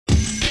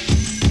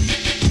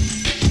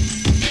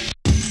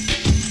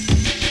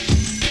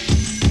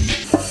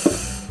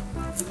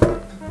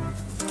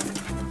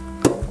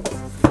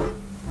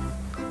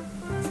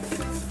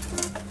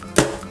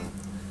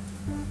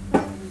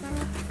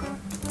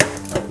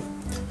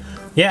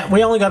Yeah,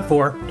 we only got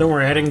 4. Don't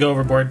worry, I didn't go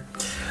overboard.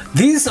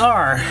 These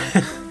are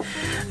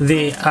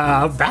the,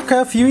 back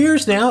a few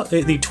years now,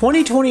 the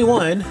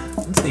 2021,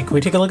 let's see, can we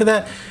take a look at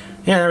that?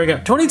 Yeah, there we go,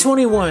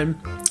 2021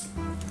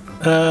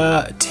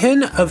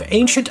 10 of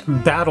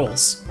Ancient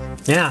Battles.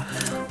 Yeah,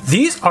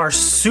 these are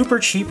super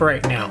cheap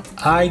right now.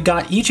 I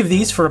got each of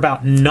these for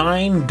about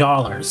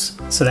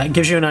 $9, so that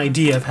gives you an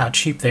idea of how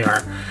cheap they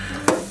are.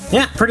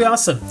 Yeah, pretty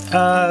awesome.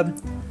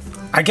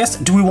 I guess,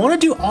 do we want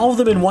to do all of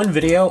them in one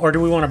video, or do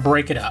we want to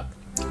break it up?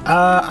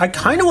 I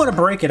kind of want to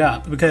break it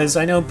up because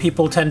I know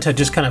people tend to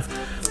just kind of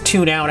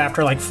tune out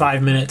after like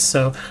 5 minutes,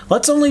 so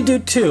let's only do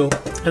 2,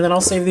 and then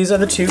I'll save these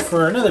other 2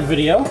 for another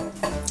video.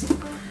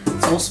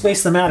 So we'll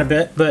space them out a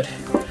bit, but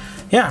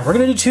yeah, we're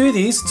gonna do 2 of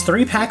these. It's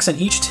 3 packs in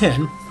each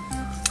tin.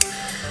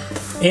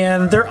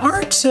 And there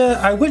aren't,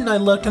 I went and I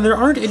looked, and there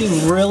aren't any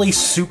really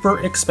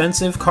super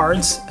expensive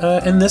cards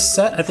in this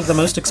set. I think the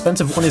most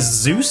expensive one is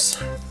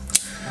Zeus.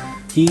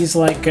 He's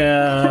like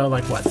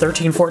what,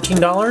 $13,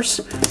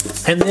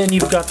 $14? And then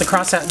you've got the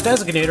Crosshat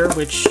Designator,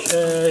 which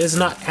is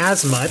not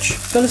as much,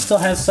 but it still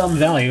has some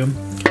value.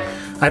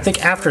 I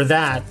think after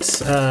that,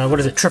 what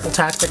is it, Triple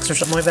Tactics or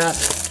something like that?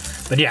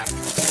 But yeah.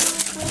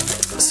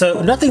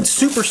 So nothing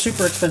super,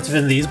 super expensive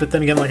in these, but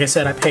then again, like I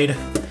said, I paid a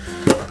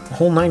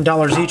whole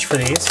 $9 each for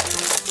these.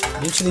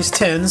 Each of these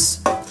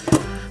tins,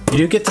 you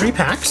do get 3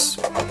 packs.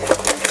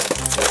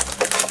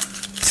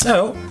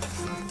 So,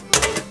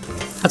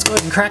 let's go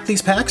ahead and crack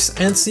these packs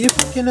and see if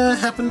we can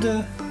happen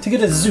to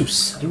get a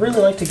Zeus. I'd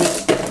really like to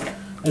get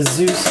a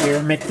Zeus here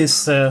and make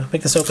this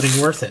opening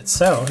worth it.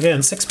 So,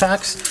 again, 6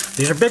 packs.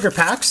 These are bigger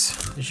packs,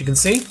 as you can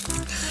see.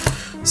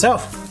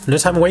 So, no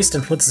time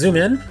wasting. Let's zoom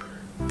in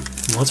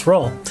and let's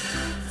roll.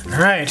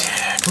 Alright,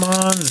 come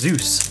on,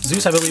 Zeus.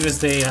 Zeus, I believe, is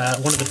the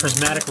one of the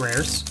prismatic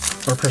rares,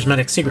 or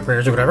prismatic secret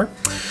rares, or whatever.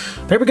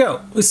 There we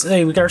go. We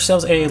got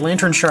ourselves a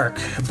Lantern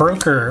Shark,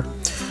 Broker,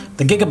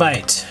 the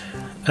Gigabyte,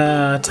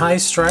 Tie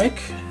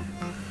Strike,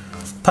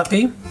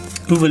 Puppy,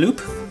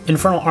 Uvaloop,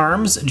 Infernal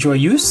Arms,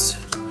 Joyeuse,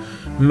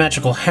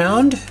 Magical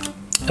Hound,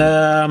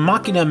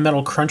 Machina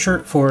Metal Cruncher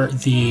for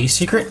the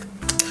Secret,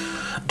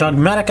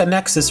 Dogmatica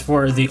Nexus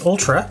for the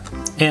Ultra,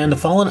 and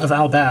Fallen of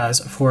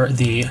Albaz for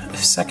the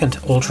second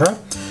Ultra.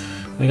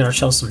 We got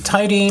ourselves some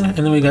Tiding, and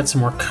then we got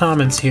some more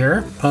commons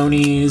here.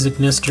 Ponies,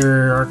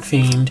 Ignister,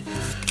 Arcfiend,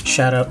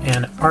 Shadow,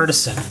 and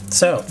Artisan.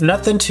 So,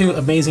 nothing too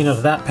amazing out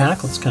of that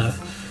pack. Let's kind of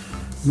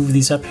move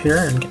these up here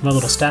and get my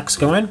little stacks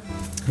going.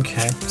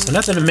 Okay, so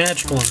nothing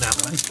magical in that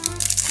one.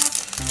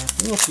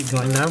 We'll keep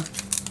going now.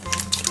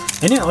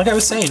 And yeah, like I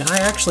was saying, I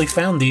actually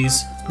found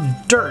these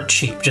dirt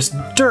cheap, just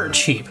dirt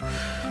cheap.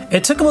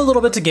 It took them a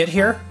little bit to get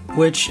here,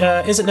 which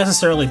isn't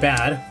necessarily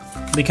bad,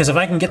 because if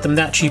I can get them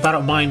that cheap, I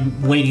don't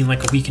mind waiting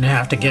like a week and a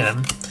half to get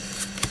them.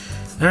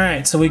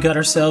 Alright, so we got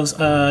ourselves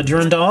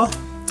Durandal,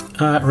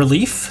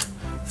 Relief,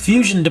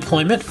 Fusion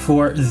Deployment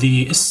for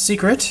the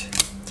Secret,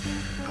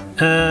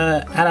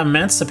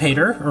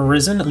 Adamancipator,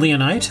 Arisen,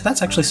 Leonite.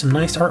 That's actually some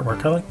nice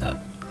artwork, I like that.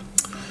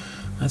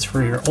 That's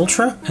for your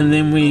Ultra. And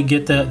then we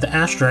get the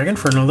Ash Dragon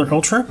for another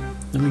Ultra.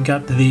 Then we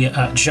got the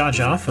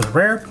Jaja for the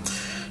rare.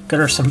 Got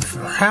her some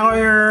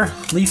Howler,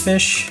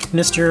 Leafish,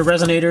 Nister,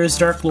 Resonators,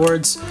 Dark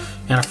Lords,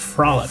 and a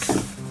Frolic.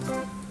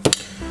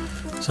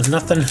 So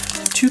nothing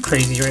too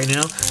crazy right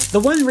now. The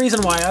one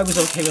reason why I was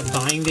okay with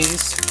buying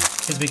these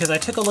is because I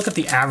took a look at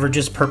the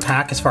averages per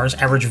pack as far as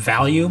average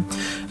value,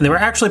 and they were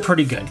actually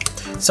pretty good.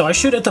 So I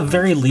should at the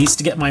very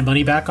least get my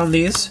money back on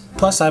these,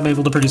 plus I'm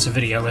able to produce a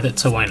video with it,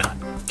 so why not?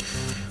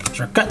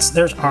 There's our Guts,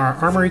 there's our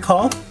Armory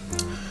Call.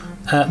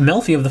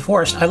 Melfi of the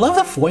Forest. I love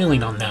the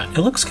foiling on that.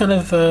 It looks kind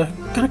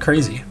of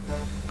crazy.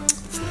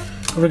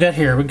 What do we got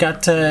here? We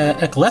got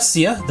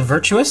Ecclesia, the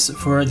Virtuous,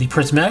 for the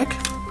Prismatic.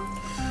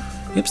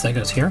 Oops, that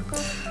goes here.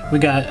 We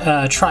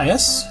got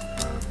Trias.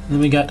 And then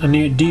we got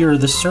Deer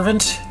the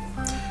Servant.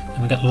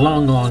 And we got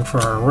Long Long for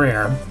our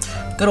rare.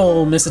 Good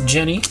old Miss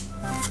Jenny.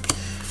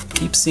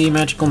 Deep Sea,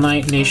 Magical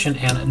Night, Nation,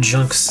 and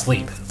Junk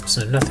Sleep.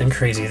 So nothing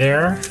crazy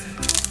there.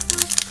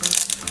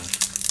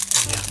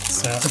 Yeah,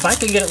 so if I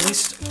can get at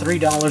least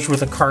 $3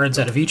 worth of cards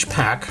out of each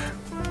pack,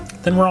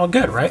 then we're all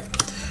good, right?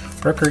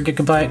 Broker,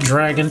 Gigabyte,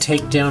 Dragon,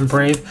 Takedown,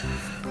 Brave,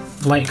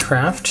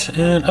 Lightcraft,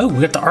 and oh, we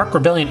got the Ark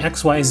Rebellion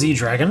XYZ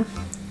Dragon.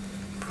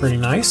 Pretty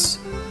nice.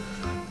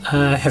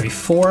 Heavy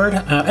Ford.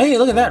 Hey,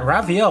 look at that,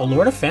 Raviel,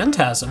 Lord of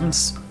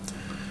Phantasms.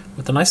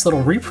 With a nice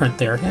little reprint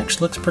there. It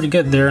actually looks pretty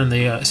good there in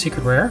the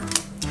Secret Rare.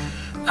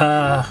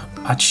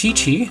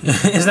 Achichi.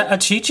 Is that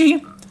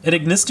Achichi? An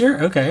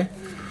Ignister? Okay.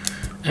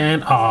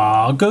 And,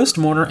 aw, Ghost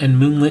Mourner and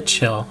Moonlit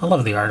Chill. I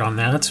love the art on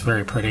that. That's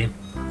very pretty.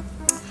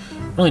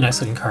 Really nice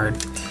looking card.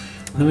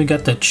 And then we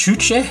got the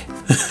Chuche.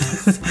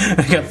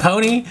 We got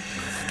Pony,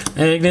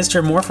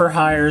 Ignister, More for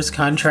Hires,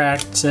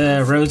 Contract,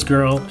 Rose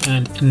Girl,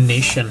 and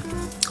Nation.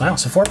 Wow,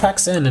 so 4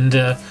 packs in, and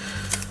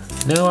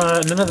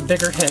none of the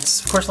bigger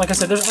hits. Of course, like I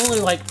said, there's only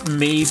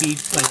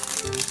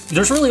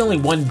there's really only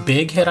one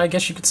big hit, I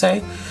guess you could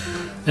say.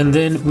 And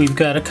then we've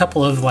got a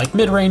couple of like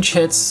mid-range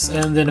hits,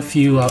 and then a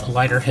few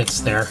lighter hits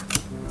there.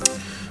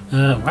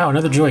 Wow,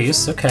 another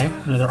Joyeuse. Okay,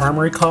 another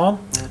Armory Call.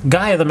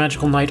 Gaia, the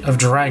Magical Knight of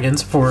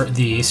Dragons, for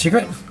the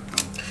secret.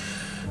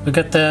 We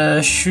got the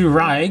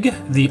Shuraig,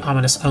 the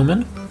Ominous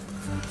Omen.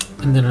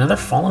 And then another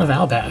Fallen of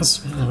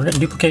Albaz. We're getting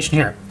duplication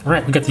here.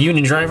 Alright, we got the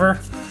Union Driver.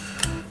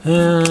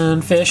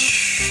 And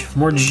Fish.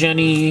 More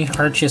Jenny,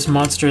 Arceus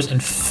Monsters, and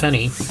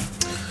Fenny.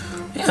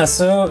 Yeah,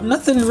 so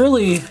nothing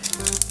really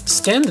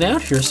standing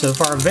out here so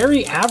far.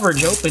 Very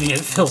average opening,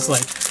 it feels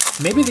like.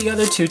 Maybe the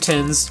other 2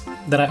 tins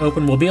that I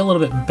open will be a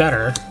little bit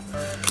better.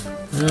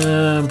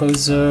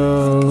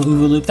 Bozo,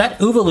 Oovaloop. That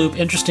Oovaloop,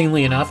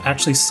 interestingly enough,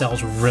 actually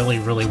sells really,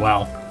 really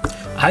well.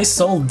 I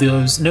sold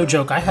those, no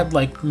joke, I had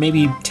like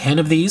maybe 10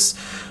 of these.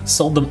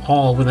 Sold them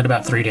all within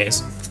about 3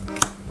 days.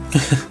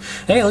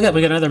 Hey, look at that,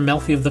 we got another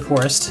Melfi of the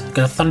Forest.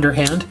 Got a Thunder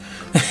Hand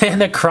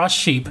and a Cross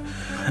Sheep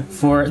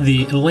for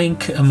the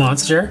Link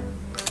monster.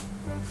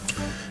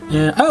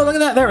 Oh, look at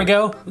that, there we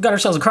go. We got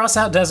ourselves a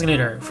Cross-Out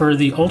Designator for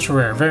the Ultra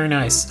Rare, very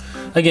nice.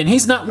 Again,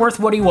 he's not worth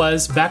what he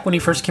was. Back when he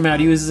first came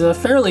out, he was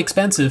fairly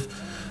expensive.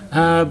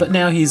 But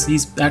now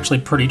he's actually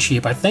pretty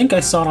cheap. I think I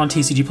saw it on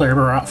TCG Player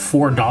for about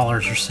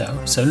 $4 or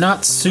so. So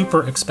not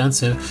super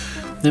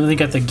expensive. Then we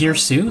got the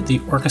Gearsu, the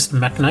Orcust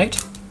Mech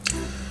Knight.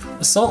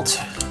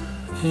 Assault.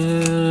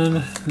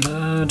 And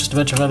just a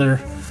bunch of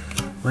other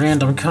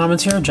random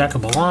comments here. Jack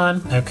of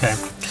Balan. Okay.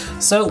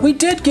 So we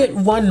did get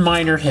one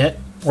minor hit.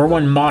 Or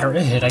one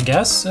moderate hit, I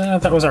guess.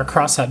 That was our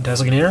Cross-Out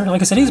Designator. Like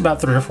I said, he's about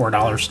 $3 or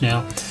 $4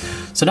 now.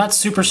 So not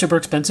super, super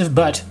expensive,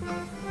 but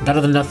better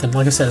than nothing.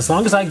 Like I said, as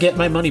long as I get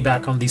my money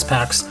back on these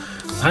packs,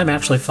 I'm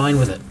actually fine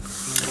with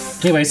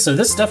it. Anyway, so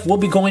this stuff will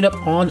be going up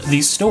on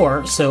the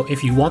store. So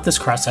if you want this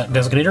Cross-Out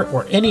Designator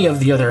or any of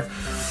the other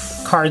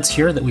cards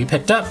here that we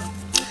picked up,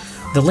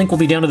 the link will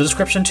be down in the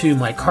description to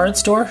my card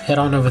store. Head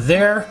on over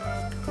there.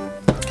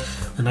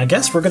 And I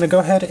guess we're going to go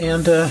ahead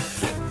and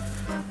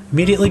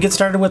immediately get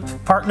started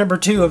with part number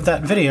 2 of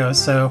that video.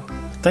 So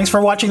thanks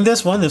for watching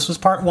this one. This was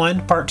part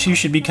 1. Part 2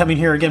 should be coming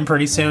here again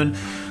pretty soon.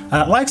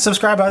 Like,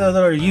 subscribe,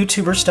 other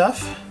YouTuber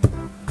stuff.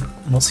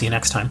 And we'll see you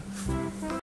next time.